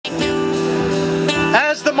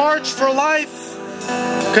the March for Life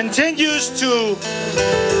continues to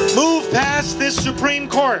move past this Supreme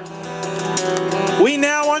Court, we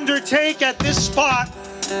now undertake at this spot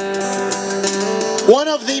one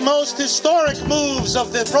of the most historic moves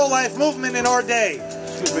of the pro-life movement in our day,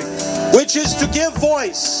 which is to give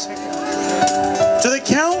voice to the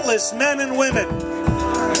countless men and women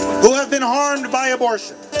who have been harmed by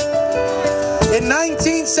abortion. In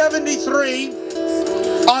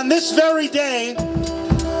 1973, on this very day,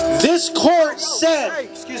 this court said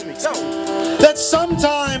that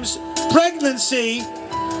sometimes pregnancy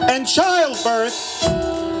and childbirth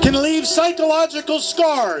can leave psychological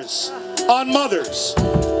scars on mothers.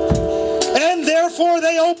 And therefore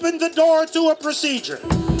they opened the door to a procedure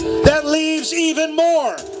that leaves even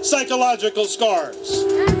more psychological scars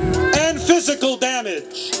and physical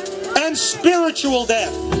damage and spiritual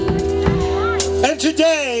death. And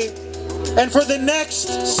today, and for the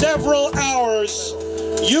next several hours,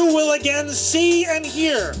 you will again see and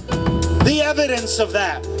hear the evidence of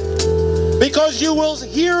that. Because you will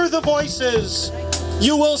hear the voices,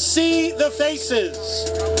 you will see the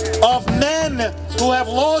faces of men who have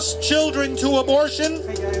lost children to abortion,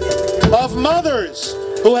 of mothers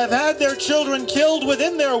who have had their children killed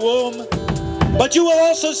within their womb, but you will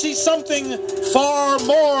also see something far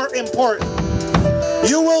more important.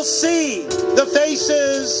 You will see the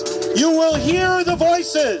faces, you will hear the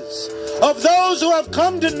voices of those who have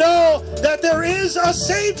come to know that there is a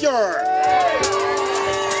Savior.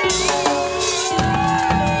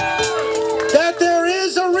 That there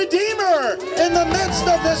is a Redeemer in the midst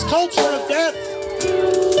of this culture of death.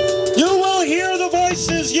 You will hear the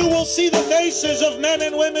voices, you will see the faces of men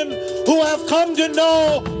and women who have come to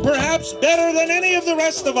know, perhaps better than any of the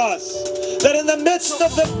rest of us, that in the midst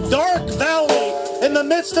of the dark valley, in the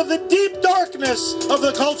midst of the deep darkness of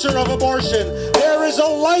the culture of abortion, there is a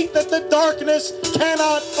light that the darkness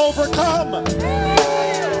cannot overcome.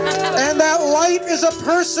 And that light is a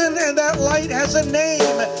person, and that light has a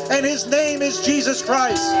name, and his name is Jesus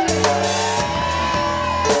Christ.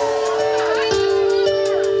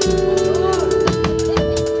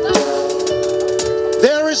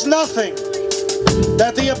 There is nothing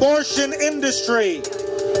that the abortion industry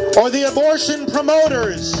or the abortion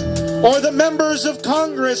promoters or the members of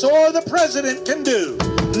Congress or the president can do.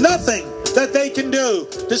 Nothing that they can do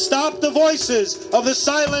to stop the voices of the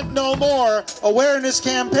Silent No More awareness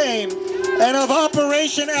campaign and of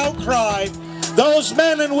Operation Outcry, those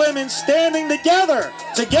men and women standing together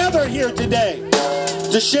here today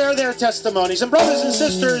to share their testimonies. And brothers and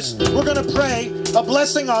sisters, we're going to pray a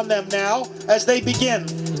blessing on them now as they begin.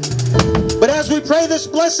 But as we pray this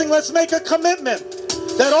blessing, let's make a commitment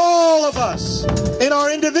that all of us, in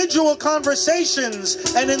our individual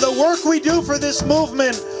conversations and in the work we do for this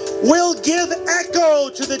movement, will give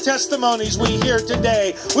echo to the testimonies we hear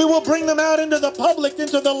today. We will bring them out into the public,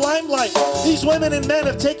 into the limelight. These women and men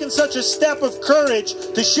have taken such a step of courage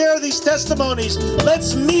to share these testimonies.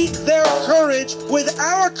 Let's meet their courage with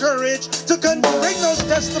our courage to bring those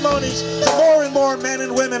testimonies to more and more men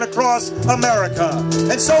and women across America.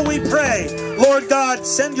 And so we pray, Lord God,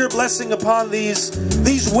 send your blessing upon these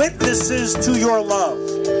witnesses to your love,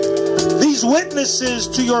 these witnesses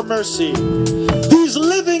to your mercy, these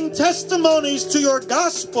living testimonies to your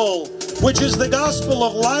gospel, which is the gospel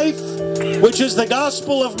of life, which is the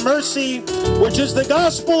gospel of mercy, which is the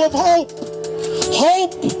gospel of hope.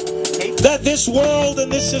 Hope that this world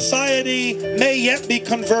and this society may yet be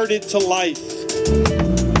converted to life.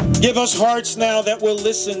 Give us hearts now that will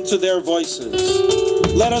listen to their voices.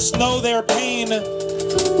 Let us know their pain.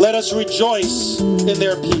 Let us rejoice in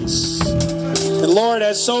their peace. And Lord,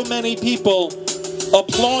 as so many people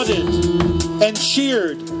applauded and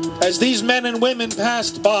cheered as these men and women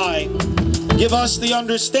passed by, give us the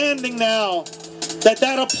understanding now that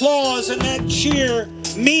that applause and that cheer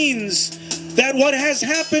means that what has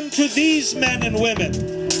happened to these men and women,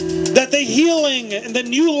 that the healing and the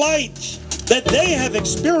new light that they have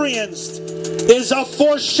experienced is a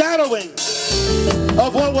foreshadowing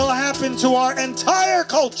of what will happen to our entire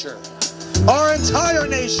culture, our entire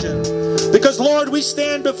nation. Because, Lord, we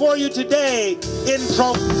stand before you today in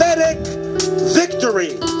prophetic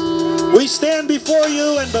victory. We stand before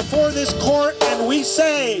you and before this court, and we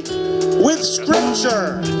say with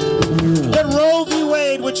Scripture that Roe v.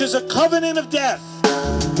 Wade, which is a covenant of death,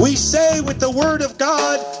 we say with the Word of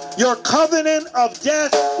God, your covenant of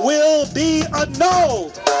death will be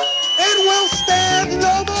annulled and will stand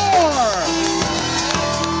no more.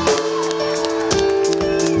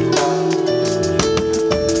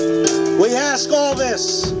 We ask all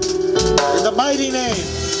this in the mighty name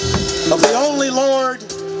of the only Lord,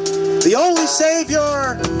 the only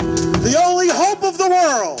Savior, the only hope of the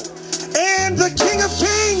world,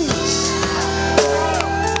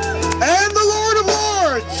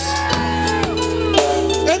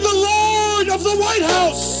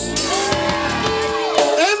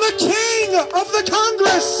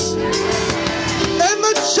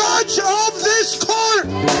 judge of this court,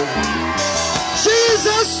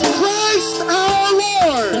 Jesus Christ our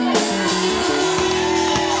Lord.